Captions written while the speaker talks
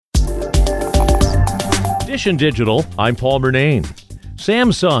Dish and Digital, I'm Paul Murnane.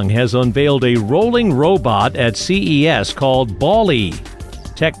 Samsung has unveiled a rolling robot at CES called Ballie.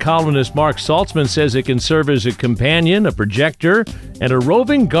 Tech columnist Marc Saltzman says it can serve as a companion, a projector, and a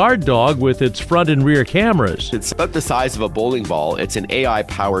roving guard dog with its front and rear cameras. It's about the size of a bowling ball. It's an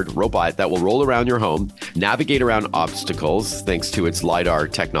AI-powered robot that will roll around your home, navigate around obstacles thanks to its LiDAR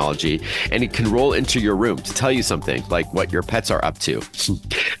technology, and it can roll into your room to tell you something, like what your pets are up to.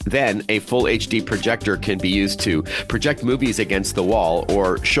 Then, a full HD projector can be used to project movies against the wall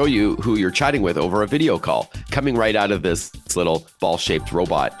or show you who you're chatting with over a video call, coming right out of this little ball-shaped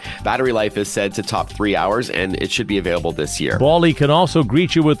robot. Battery life is said to top 3 hours, and it should be available this year. Ballie can also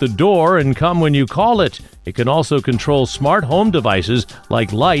greet you at the door and come when you call it. It can also control smart home devices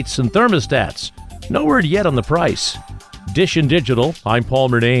like lights and thermostats. No word yet on the price. Dish and Digital, I'm Paul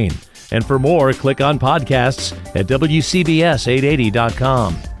Murnane. And for more, click on podcasts at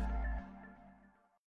WCBS880.com.